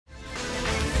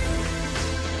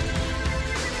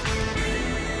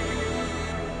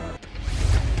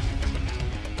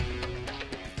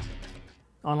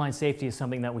Online safety is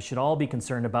something that we should all be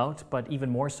concerned about, but even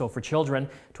more so for children.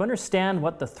 To understand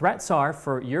what the threats are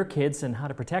for your kids and how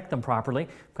to protect them properly,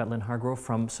 we've got Lynn Hargrove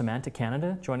from Symantec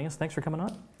Canada joining us. Thanks for coming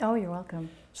on. Oh, you're welcome.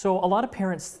 So a lot of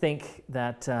parents think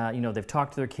that they've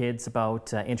talked to their kids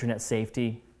about internet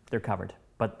safety, they're covered,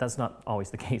 but that's not always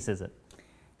the case, is it?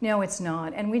 No, it's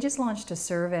not. And we just launched a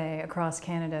survey across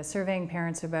Canada, surveying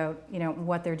parents about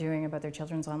what they're doing about their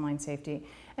children's online safety.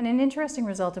 And an interesting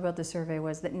result about the survey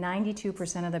was that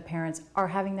 92% of the parents are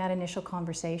having that initial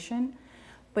conversation,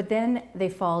 but then they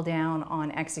fall down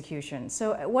on execution.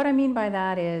 So what I mean by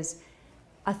that is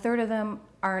a third of them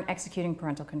aren't executing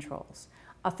parental controls.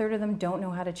 A third of them don't know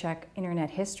how to check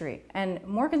internet history. And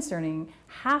more concerning,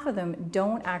 half of them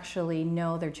don't actually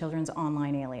know their children's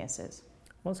online aliases.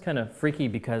 Well, it's kind of freaky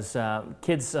because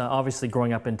kids, obviously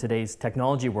growing up in today's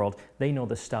technology world, they know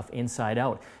this stuff inside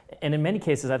out. And in many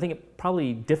cases, I think it's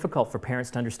probably difficult for parents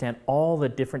to understand all the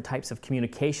different types of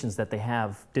communications that they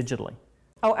have digitally.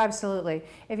 Oh, absolutely.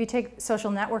 If you take social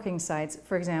networking sites,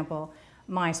 for example,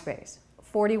 MySpace,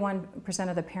 41%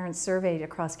 of the parents surveyed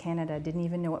across Canada didn't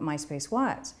even know what MySpace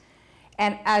was.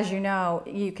 And as you know,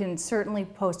 you can certainly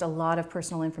post a lot of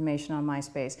personal information on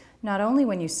MySpace. Not only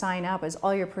when you sign up is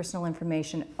all your personal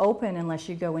information open unless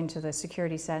you go into the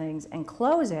security settings and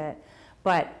close it,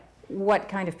 but what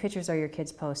kind of pictures are your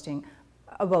kids posting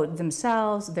about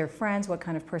themselves, their friends, what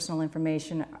kind of personal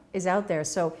information is out there.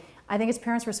 So I think it's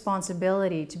parents'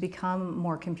 responsibility to become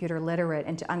more computer literate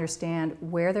and to understand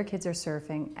where their kids are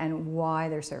surfing and why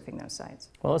they're surfing those sites.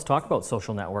 Well, let's talk about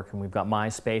social networking. We've got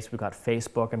MySpace, we've got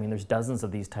Facebook. I mean, there's dozens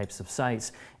of these types of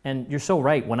sites. And you're so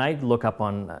right. When I look up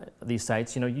on these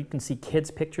sites, you can see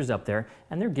kids' pictures up there,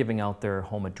 and they're giving out their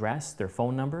home address, their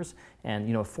phone numbers. And,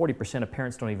 40% of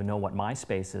parents don't even know what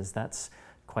MySpace is. That's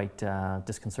quite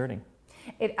disconcerting.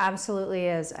 It absolutely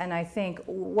is, and I think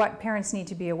what parents need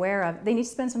to be aware of, they need to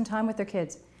spend some time with their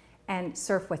kids and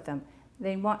surf with them.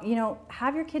 They want,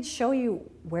 have your kids show you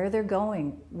where they're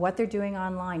going, what they're doing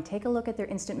online. Take a look at their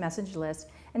instant message list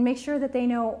and make sure that they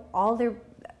know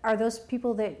are those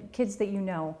people kids that you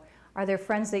know, are there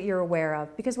friends that you're aware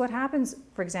of? Because what happens,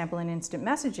 for example, in instant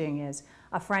messaging is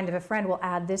a friend of a friend will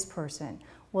add this person.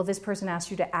 Well, this person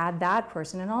asks you to add that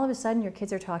person, and all of a sudden your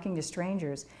kids are talking to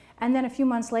strangers. And then a few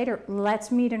months later, let's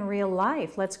meet in real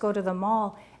life. Let's go to the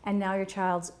mall, and now your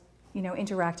child's,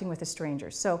 interacting with a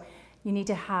stranger. So you need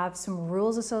to have some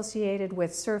rules associated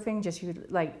with surfing, just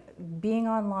like being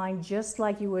online, just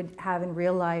like you would have in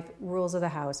real life, rules of the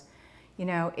house.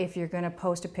 If you're going to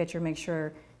post a picture, make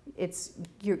sure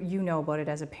you know about it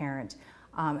as a parent.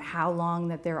 How long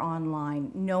that they're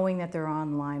online, knowing that they're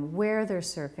online, where they're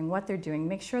surfing, what they're doing.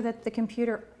 Make sure that the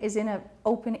computer is in an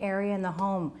open area in the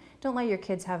home. Don't let your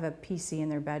kids have a PC in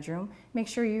their bedroom. Make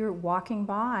sure you're walking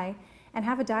by and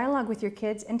have a dialogue with your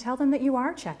kids and tell them that you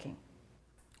are checking.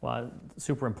 Well,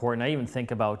 super important. I even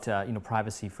think about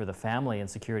privacy for the family and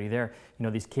security there.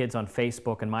 These kids on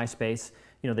Facebook and MySpace,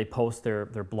 they post their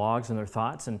blogs and their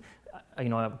thoughts. And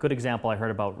a good example I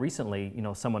heard about recently,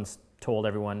 someone's told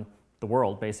everyone, the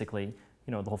world basically,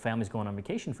 the whole family's going on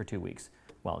vacation for 2 weeks.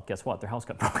 Well, guess what? Their house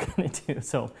got broken into.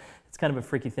 So it's kind of a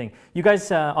freaky thing. You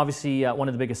guys, obviously, one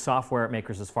of the biggest software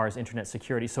makers as far as internet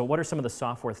security. So what are some of the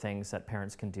software things that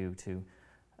parents can do to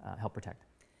help protect?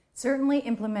 Certainly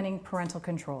implementing parental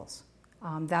controls.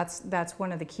 That's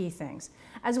one of the key things.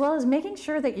 As well as making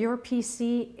sure that your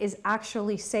PC is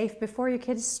actually safe before your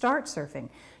kids start surfing.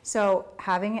 So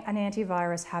having an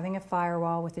antivirus, having a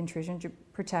firewall with intrusion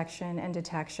protection and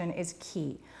detection is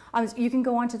key. You can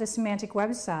go onto the Symantec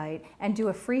website and do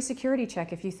a free security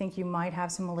check if you think you might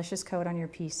have some malicious code on your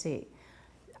PC.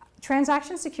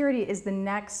 Transaction security is the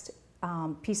next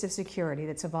piece of security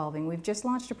that's evolving. We've just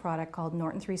launched a product called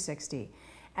Norton 360.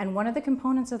 And one of the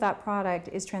components of that product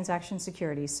is transaction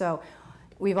security. So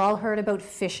we've all heard about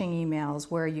phishing emails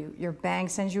where your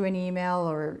bank sends you an email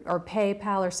or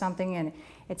PayPal or something, and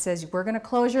it says, we're going to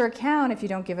close your account if you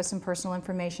don't give us some personal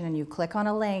information, and you click on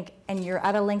a link and you're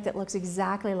at a link that looks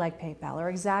exactly like PayPal or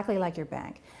exactly like your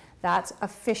bank. That's a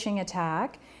phishing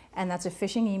attack, and that's a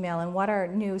phishing email. And what our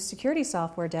new security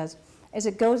software does is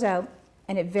it goes out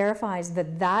and it verifies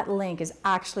that that link is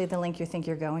actually the link you think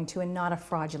you're going to and not a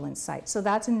fraudulent site. So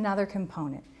that's another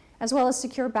component. As well as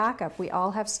secure backup. We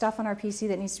all have stuff on our PC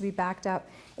that needs to be backed up.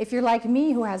 If you're like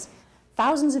me, who has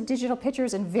thousands of digital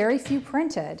pictures and very few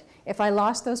printed, if I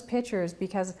lost those pictures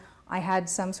because I had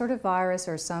some sort of virus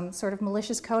or some sort of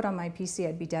malicious code on my PC,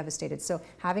 I'd be devastated. So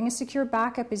having a secure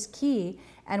backup is key,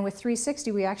 and with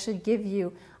 360 we actually give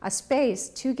you a space,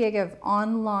 2 gig of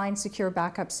online secure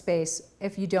backup space.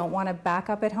 If you don't want to back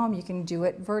up at home, you can do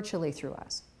it virtually through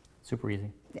us. Super easy.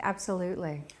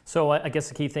 Absolutely. So I guess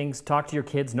the key things, talk to your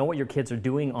kids, know what your kids are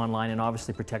doing online, and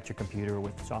obviously protect your computer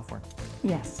with software.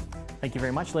 Yes. Thank you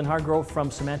very much. Lynn Hargrove from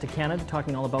Symantec Canada,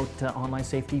 talking all about online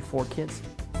safety for kids.